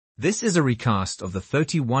This is a recast of the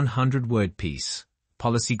 3,100-word piece,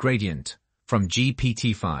 Policy Gradient, from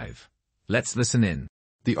GPT-5. Let's listen in.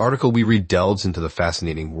 The article we read delves into the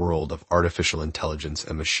fascinating world of artificial intelligence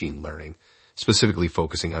and machine learning, specifically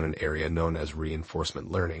focusing on an area known as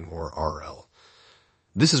reinforcement learning, or RL.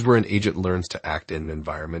 This is where an agent learns to act in an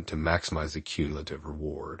environment to maximize the cumulative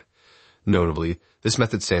reward. Notably, this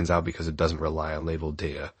method stands out because it doesn't rely on labeled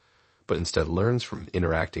data, but instead learns from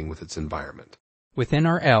interacting with its environment. Within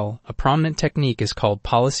RL, a prominent technique is called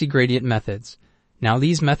policy gradient methods. Now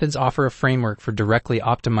these methods offer a framework for directly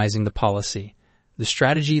optimizing the policy, the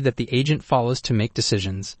strategy that the agent follows to make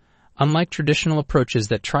decisions. Unlike traditional approaches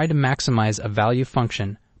that try to maximize a value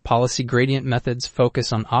function, policy gradient methods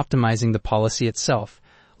focus on optimizing the policy itself,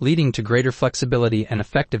 leading to greater flexibility and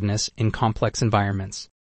effectiveness in complex environments.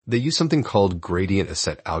 They use something called gradient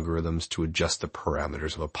ascent algorithms to adjust the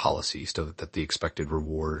parameters of a policy so that the expected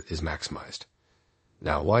reward is maximized.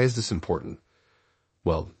 Now, why is this important?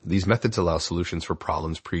 Well, these methods allow solutions for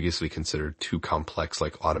problems previously considered too complex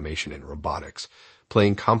like automation and robotics,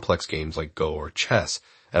 playing complex games like Go or chess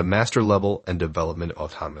at master level and development of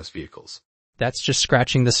autonomous vehicles. That's just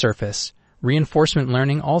scratching the surface. Reinforcement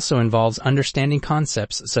learning also involves understanding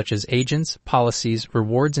concepts such as agents, policies,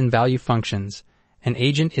 rewards, and value functions. An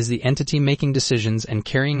agent is the entity making decisions and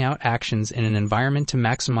carrying out actions in an environment to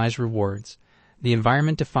maximize rewards. The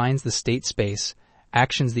environment defines the state space,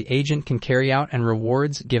 actions the agent can carry out, and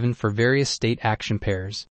rewards given for various state action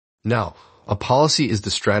pairs. Now, a policy is the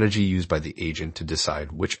strategy used by the agent to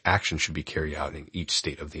decide which action should be carried out in each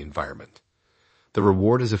state of the environment. The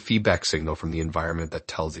reward is a feedback signal from the environment that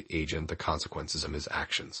tells the agent the consequences of his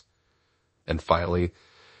actions. And finally,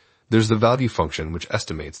 there's the value function, which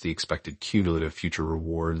estimates the expected cumulative future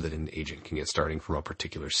reward that an agent can get starting from a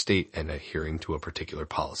particular state and adhering to a particular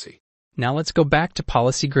policy. Now let's go back to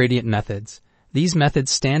policy gradient methods. These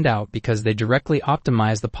methods stand out because they directly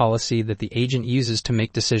optimize the policy that the agent uses to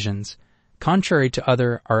make decisions. Contrary to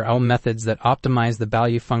other RL methods that optimize the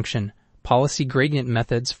value function, policy gradient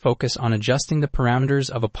methods focus on adjusting the parameters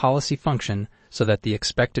of a policy function so that the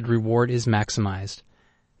expected reward is maximized.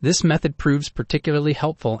 This method proves particularly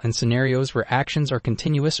helpful in scenarios where actions are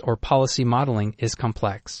continuous or policy modeling is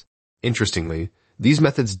complex. Interestingly, these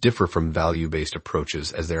methods differ from value-based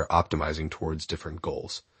approaches as they are optimizing towards different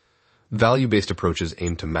goals. Value-based approaches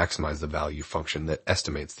aim to maximize the value function that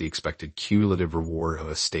estimates the expected cumulative reward of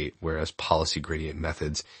a state, whereas policy gradient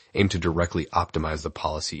methods aim to directly optimize the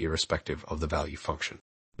policy irrespective of the value function.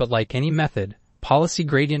 But like any method, policy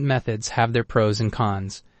gradient methods have their pros and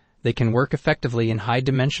cons. They can work effectively in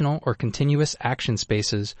high-dimensional or continuous action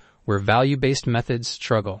spaces where value-based methods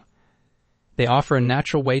struggle. They offer a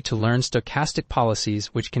natural way to learn stochastic policies,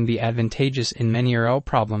 which can be advantageous in many RL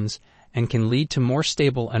problems and can lead to more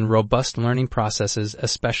stable and robust learning processes,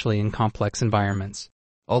 especially in complex environments.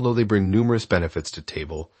 Although they bring numerous benefits to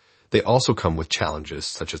table, they also come with challenges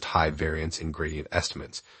such as high variance in gradient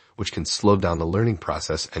estimates, which can slow down the learning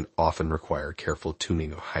process and often require careful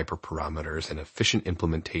tuning of hyperparameters and efficient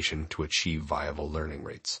implementation to achieve viable learning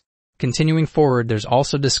rates. Continuing forward, there's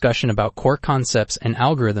also discussion about core concepts and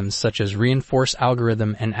algorithms such as reinforce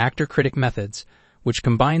algorithm and actor-critic methods, which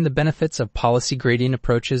combine the benefits of policy gradient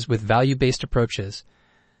approaches with value-based approaches.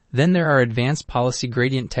 Then there are advanced policy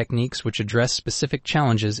gradient techniques which address specific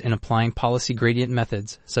challenges in applying policy gradient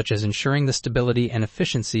methods, such as ensuring the stability and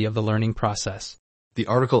efficiency of the learning process. The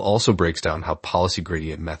article also breaks down how policy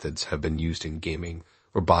gradient methods have been used in gaming,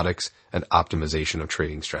 robotics, and optimization of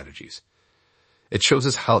trading strategies. It shows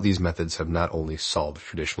us how these methods have not only solved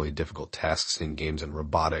traditionally difficult tasks in games and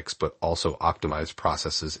robotics, but also optimized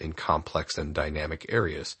processes in complex and dynamic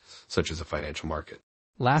areas, such as the financial market.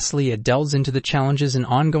 Lastly, it delves into the challenges and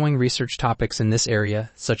ongoing research topics in this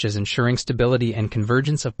area, such as ensuring stability and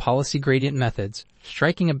convergence of policy gradient methods,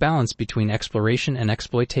 striking a balance between exploration and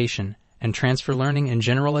exploitation, and transfer learning and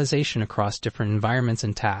generalization across different environments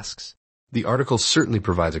and tasks. The article certainly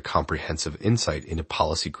provides a comprehensive insight into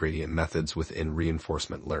policy gradient methods within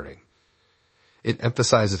reinforcement learning. It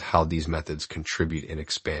emphasizes how these methods contribute in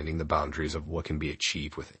expanding the boundaries of what can be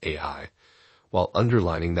achieved with AI, while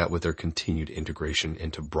underlining that with their continued integration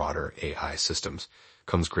into broader AI systems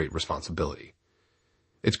comes great responsibility.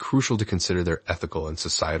 It's crucial to consider their ethical and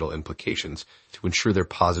societal implications to ensure their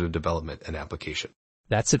positive development and application.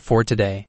 That's it for today.